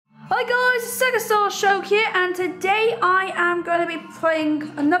Second Star Show here, and today I am going to be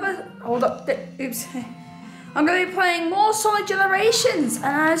playing another. Hold up, oops. I'm going to be playing more Sonic Generations, and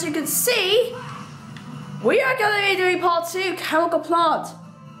as you can see, we are going to be doing part 2, Chemical Plant.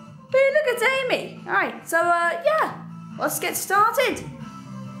 Hey, look, it's Amy. Alright, so yeah, let's get started.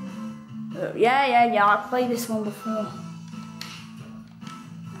 Yeah, I played this one before.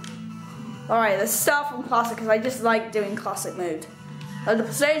 Alright, let's start from Classic, because I just like doing Classic mode. Let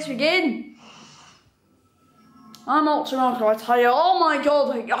the stage begin. I'm Ultra, I tell you. Oh my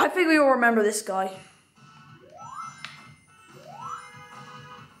god, I think we all remember this guy.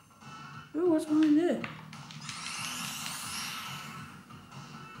 Ooh, what's behind there?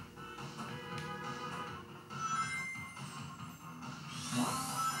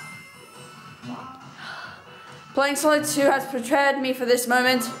 Playing Sonic 2 has prepared me for this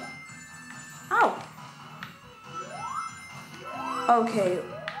moment. Ow. Okay,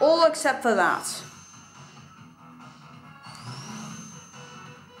 all except for that.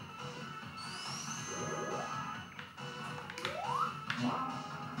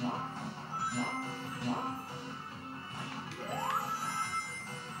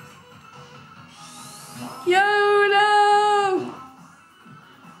 YOLO!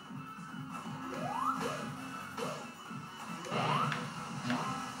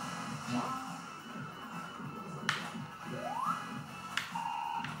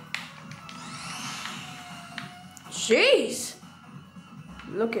 Jeez!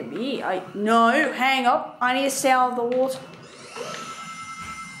 Look at me. No, hang up. I need to stay out of the water.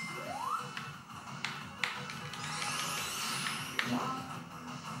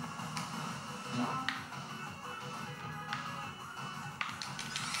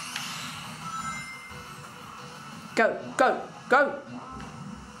 Go, go, go!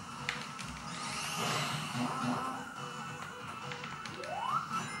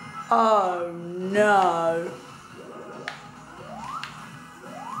 Oh no.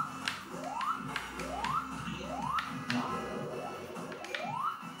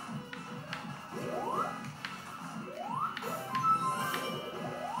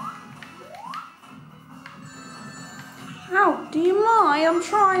 Ow, do you mind? I'm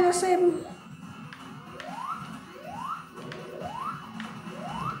trying to save him.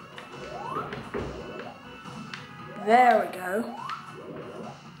 There we go.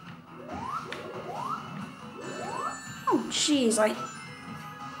 Oh, jeez,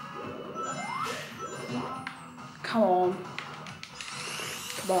 Come on.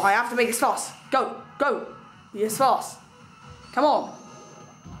 Come on, I have to make this fast. Go, go. Be as fast. Come on.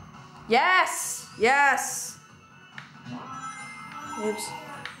 Yes, yes. Oops.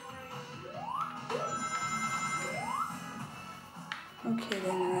 Okay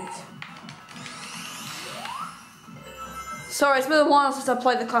then, right. Sorry, it's been a while since I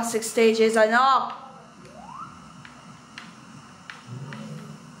played the classic stages, I know.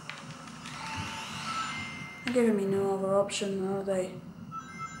 They're giving me no other option, are they?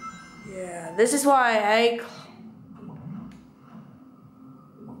 Yeah, this is why I hate.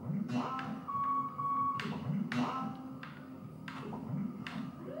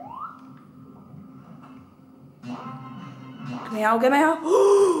 Get me out, get me out.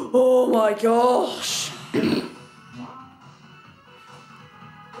 Oh my gosh.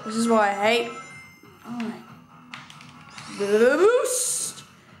 This is why I hate. Oh. Boost!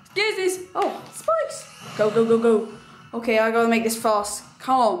 Excuse these. Oh, spikes. Go, go, go, go. Okay, I gotta make this fast.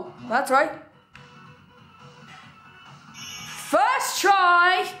 Come on. That's right. First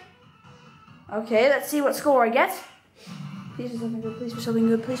try. Okay, let's see what score I get. Please be something good. Please be something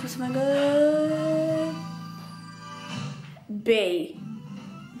good. Please be something good. B.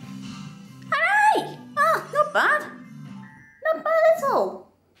 Hooray! Ah, not bad. Not bad at all.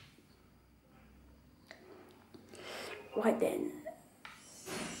 Right then.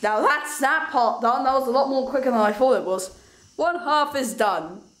 Now that's that part done. That was a lot more quicker than I thought it was. One half is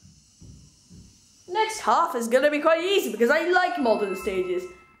done. Next half is going to be quite easy because I like modern stages.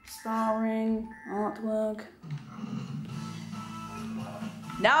 Starring, artwork.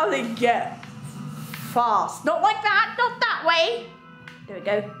 Now they get fast. Not like that, not that way. There we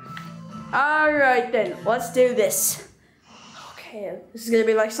go. Alright then, let's do this. Okay, this is going to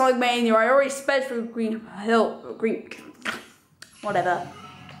be like Sonic Mania. I already sped through Green Hill, whatever.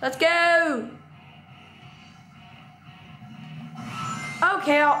 Let's go!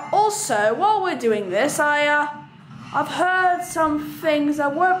 Okay, also, while we're doing this, I've heard some things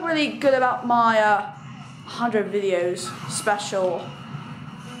that weren't really good about my 100 videos special.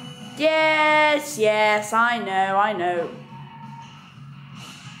 Yes, I know.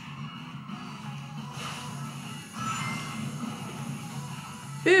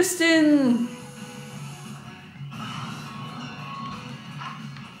 Boosting.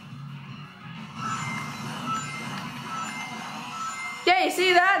 Yeah, you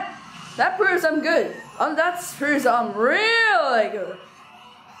see that? That proves I'm good. That proves I'm really good.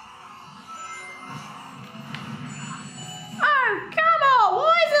 Oh, come on!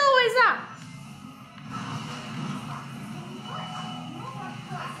 Why is it always that?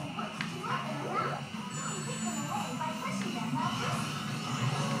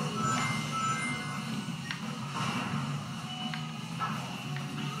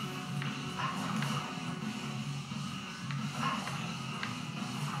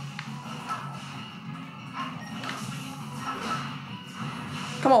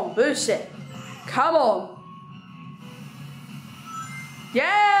 Come on, boost it. Come on.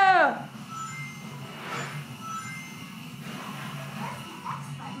 Yeah!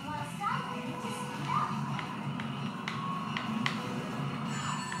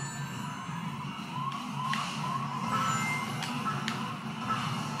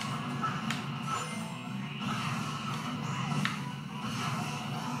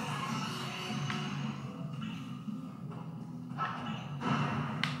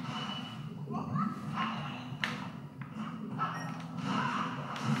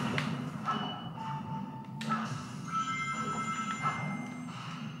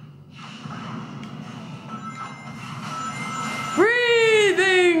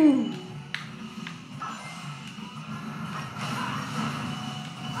 Breathing!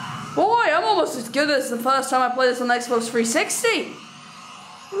 Boy, I'm almost as good as the first time I played this on Xbox 360.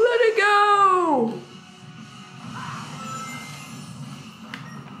 Let it go!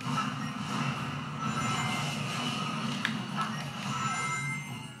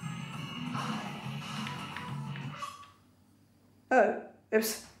 Oh,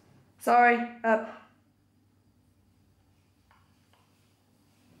 oops. Sorry.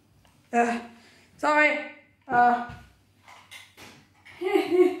 Sorry.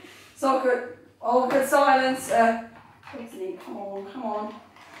 It's all good. All good silence. What's the name? Come on, come on.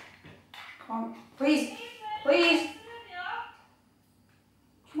 Come on. Please. Please.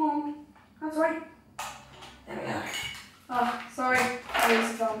 Come on. That's right. There we go. Oh, sorry.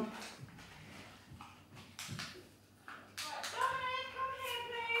 Please,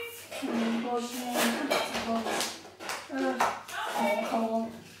 Come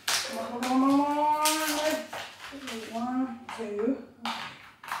on. One, two.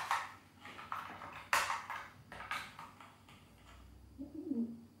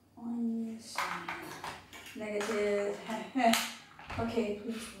 Negative. Okay,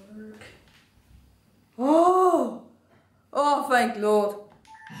 please work. Oh! Oh, thank Lord.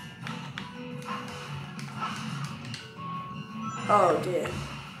 Oh dear.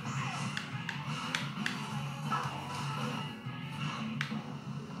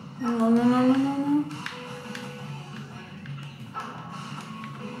 No, no, no, no, no, no.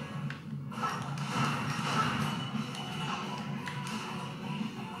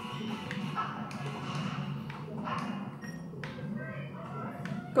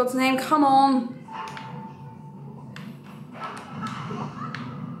 God's name, come on.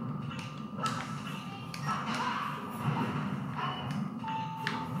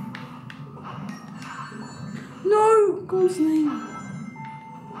 No, God's name.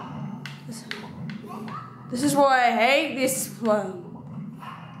 This is why I hate this one.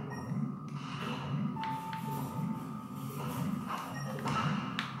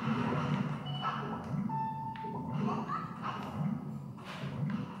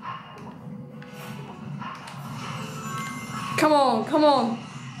 Come on, come on.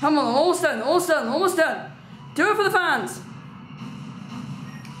 Come on, almost done, almost done, almost done. Do it for the fans.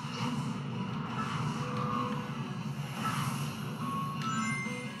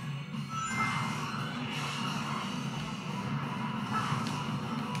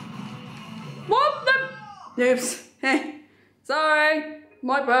 What the? Oops. Sorry.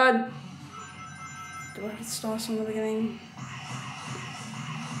 My bad. Do I have to start from the beginning?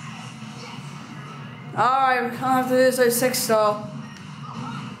 Alright, we can't have to do this like 6-star.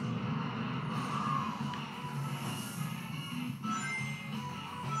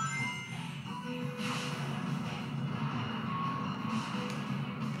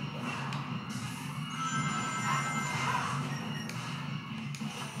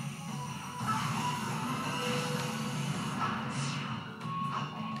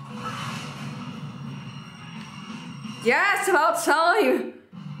 Yes, about time.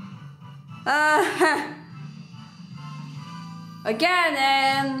 Again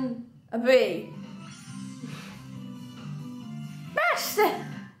and a B. Best.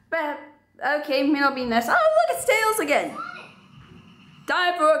 But okay, may not be nice. Oh, look, it's tails again.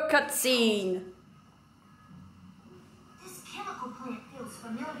 time for a cutscene. This chemical plant feels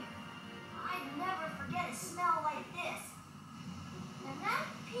familiar. I'd never forget a smell like this. And that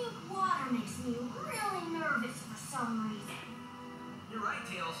pink water makes me really nervous for some reason. You're right,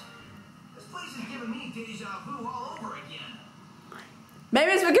 Tails. This place is giving me deja vu all over again.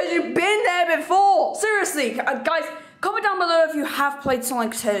 Maybe it's because you've been there before. Seriously, guys, comment down below if you have played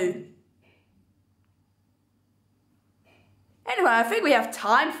Sonic 2. Anyway, I think we have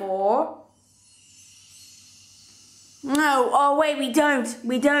time for... No, oh wait, we don't.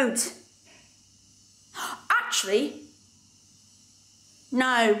 We don't. Actually,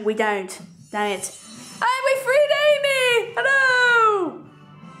 no, we don't. Dang it. And we freed Amy! Hello!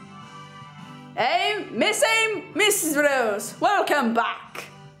 Aim, Mrs. Rose, welcome back.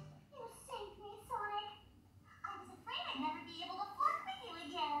 You saved me, Sonic. I was afraid I'd never be able to flirt with you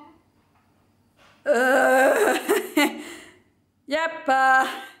again. Yep,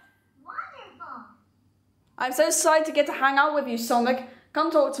 Wonderful. I'm so excited to get to hang out with you, Sonic. Come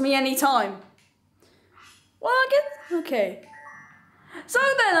talk to me anytime. Well, I guess, okay. So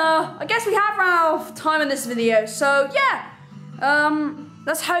then, I guess we have run out of time in this video. So yeah,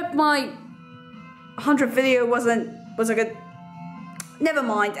 let's hope my 100th video wasn't a good. Never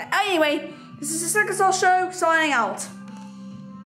mind. Anyway, this is the Second Star Show signing out.